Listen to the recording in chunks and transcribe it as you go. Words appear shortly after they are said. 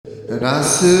And I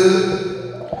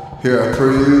said, here I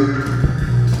pray you,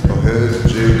 O heads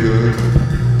of Jacob,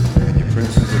 and you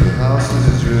princes of the house of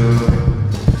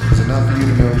Israel. Is it not for you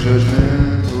to know judgment?